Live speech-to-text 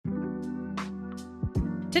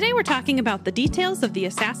Today we're talking about the details of the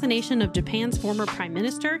assassination of Japan's former prime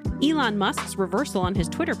minister, Elon Musk's reversal on his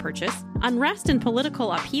Twitter purchase, unrest and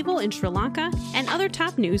political upheaval in Sri Lanka, and other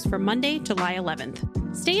top news for Monday, July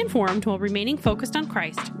 11th. Stay informed while remaining focused on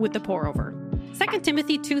Christ with the pour-over. 2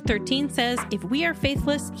 Timothy 2:13 says, "If we are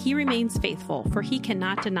faithless, he remains faithful, for he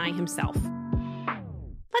cannot deny himself."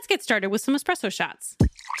 Let's get started with some espresso shots.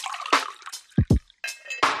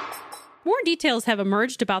 More details have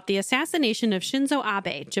emerged about the assassination of Shinzo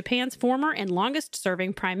Abe, Japan's former and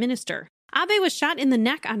longest-serving prime minister. Abe was shot in the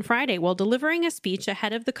neck on Friday while delivering a speech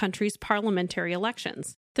ahead of the country's parliamentary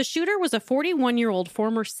elections. The shooter was a 41-year-old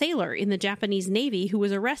former sailor in the Japanese Navy who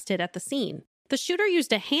was arrested at the scene. The shooter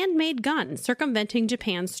used a handmade gun, circumventing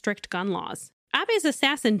Japan's strict gun laws. Abe's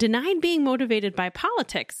assassin denied being motivated by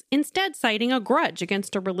politics, instead citing a grudge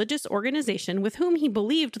against a religious organization with whom he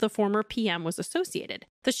believed the former PM was associated.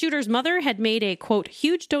 The shooter's mother had made a, quote,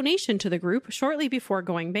 huge donation to the group shortly before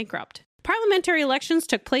going bankrupt. Parliamentary elections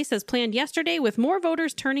took place as planned yesterday, with more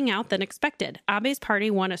voters turning out than expected. Abe's party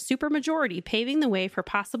won a supermajority, paving the way for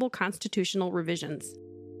possible constitutional revisions.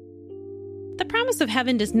 The promise of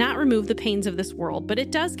heaven does not remove the pains of this world, but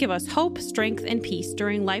it does give us hope, strength, and peace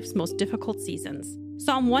during life's most difficult seasons.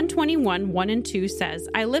 Psalm 121, 1 and 2 says,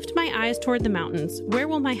 "I lift my eyes toward the mountains. Where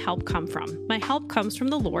will my help come from? My help comes from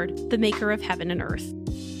the Lord, the maker of heaven and earth."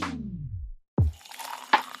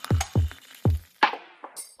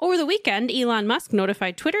 Over the weekend, Elon Musk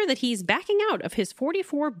notified Twitter that he's backing out of his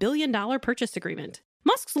 $44 billion purchase agreement.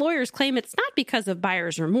 Musk's lawyers claim it's not because of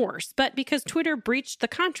buyer's remorse, but because Twitter breached the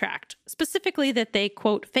contract, specifically that they,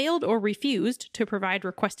 quote, failed or refused to provide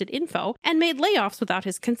requested info and made layoffs without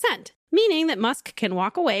his consent, meaning that Musk can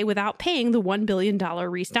walk away without paying the $1 billion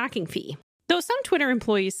restocking fee. Though some Twitter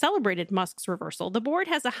employees celebrated Musk's reversal, the board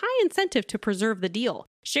has a high incentive to preserve the deal.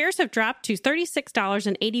 Shares have dropped to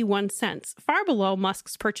 $36.81, far below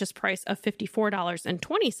Musk's purchase price of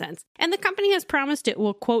 $54.20, and the company has promised it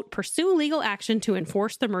will, quote, pursue legal action to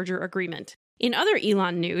enforce the merger agreement. In other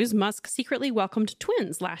Elon news, Musk secretly welcomed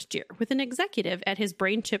twins last year with an executive at his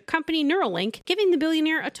brain chip company Neuralink, giving the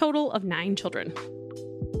billionaire a total of 9 children.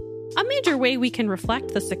 A major way we can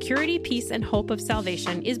reflect the security, peace, and hope of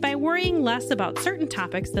salvation is by worrying less about certain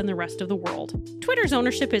topics than the rest of the world. Twitter's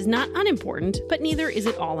ownership is not unimportant, but neither is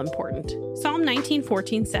it all important. Psalm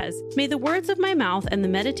 19:14 says, "May the words of my mouth and the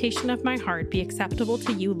meditation of my heart be acceptable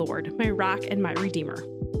to you, Lord, my rock and my redeemer."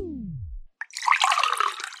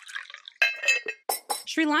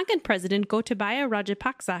 Sri Lankan President Gotabaya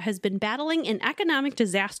Rajapaksa has been battling an economic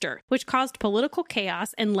disaster, which caused political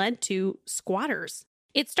chaos and led to squatters.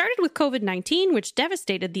 It started with COVID-19, which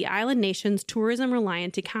devastated the island nation's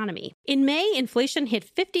tourism-reliant economy. In May, inflation hit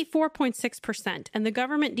 54.6%, and the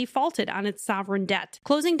government defaulted on its sovereign debt,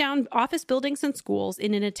 closing down office buildings and schools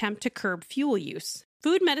in an attempt to curb fuel use.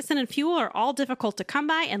 Food, medicine, and fuel are all difficult to come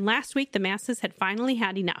by, and last week the masses had finally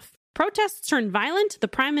had enough. Protests turned violent, the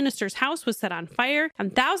prime minister's house was set on fire,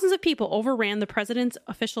 and thousands of people overran the president's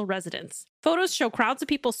official residence. Photos show crowds of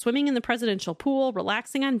people swimming in the presidential pool,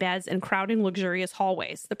 relaxing on beds, and crowding luxurious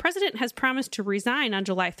hallways. The president has promised to resign on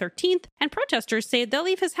July 13th, and protesters say they'll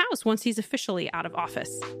leave his house once he's officially out of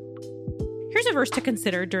office. Here's a verse to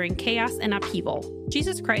consider during chaos and upheaval.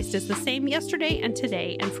 Jesus Christ is the same yesterday and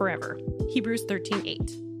today and forever. Hebrews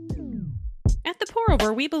 13:8. At The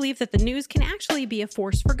Pour-Over, we believe that the news can actually be a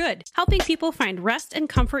force for good, helping people find rest and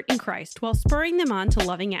comfort in Christ while spurring them on to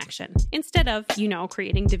loving action, instead of,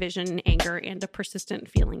 creating division, anger, and a persistent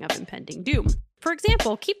feeling of impending doom. For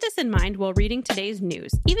example, keep this in mind while reading today's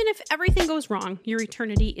news. Even if everything goes wrong, your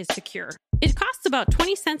eternity is secure. It costs about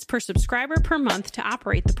 20 cents per subscriber per month to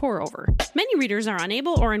operate The Pour-Over. Many readers are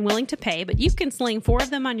unable or unwilling to pay, but you can sling 4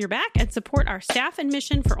 of them on your back and support our staff and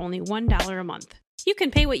mission for only $1 a month. You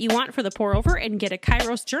can pay what you want for The Pour-Over and get a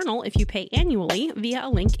Kairos journal if you pay annually via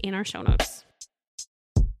a link in our show notes.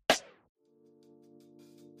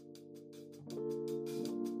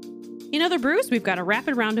 In other brews, we've got a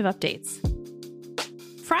rapid round of updates.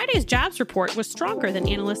 Friday's jobs report was stronger than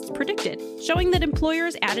analysts predicted, showing that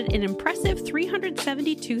employers added an impressive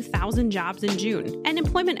 372,000 jobs in June, and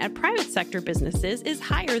employment at private sector businesses is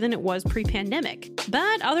higher than it was pre-pandemic.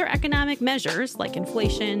 But other economic measures like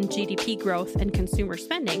inflation, GDP growth, and consumer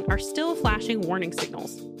spending are still flashing warning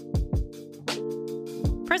signals.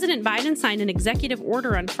 President Biden signed an executive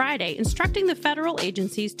order on Friday instructing the federal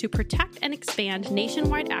agencies to protect and expand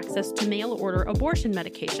nationwide access to mail-order abortion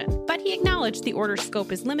medication, but he acknowledged the order's scope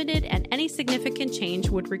is limited and any significant change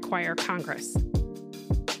would require Congress.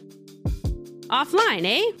 Offline,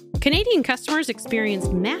 eh? Canadian customers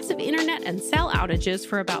experienced massive internet and cell outages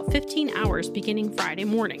for about 15 hours beginning Friday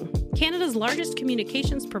morning. Canada's largest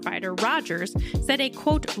communications provider, Rogers, said a,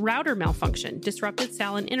 quote, router malfunction disrupted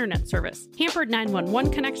cell and internet service, hampered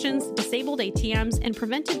 911 connections, disabled ATMs, and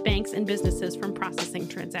prevented banks and businesses from processing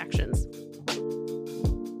transactions.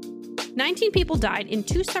 19 people died in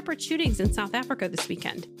 2 separate shootings in South Africa this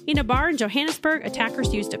weekend. In a bar in Johannesburg,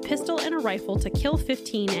 attackers used a pistol and a rifle to kill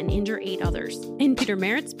 15 and injure 8 others. In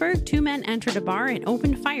Pietermaritzburg, 2 men entered a bar and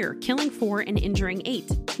opened fire, killing 4 and injuring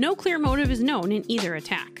 8. No clear motive is known in either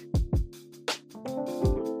attack.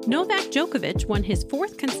 Novak Djokovic won his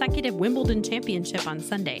 4th consecutive Wimbledon championship on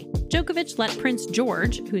Sunday. Djokovic let Prince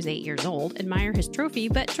George, who's 8 years old, admire his trophy,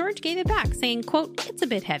 but George gave it back, saying, quote, "It's a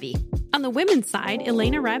bit heavy." On the women's side,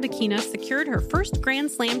 Elena Rybakina secured her first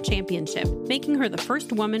Grand Slam championship, making her the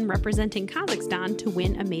first woman representing Kazakhstan to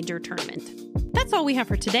win a major tournament. That's all we have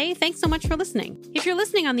for today. Thanks so much for listening. If you're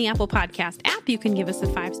listening on the Apple Podcast app, you can give us a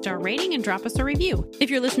 5-star rating and drop us a review. If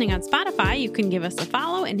you're listening on Spotify, you can give us a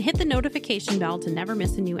follow and hit the notification bell to never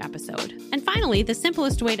miss a new episode. And finally, the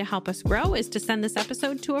simplest way to help us grow is to send this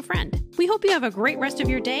episode to a friend. We hope you have a great rest of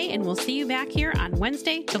your day, and we'll see you back here on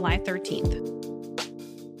Wednesday, July 13th.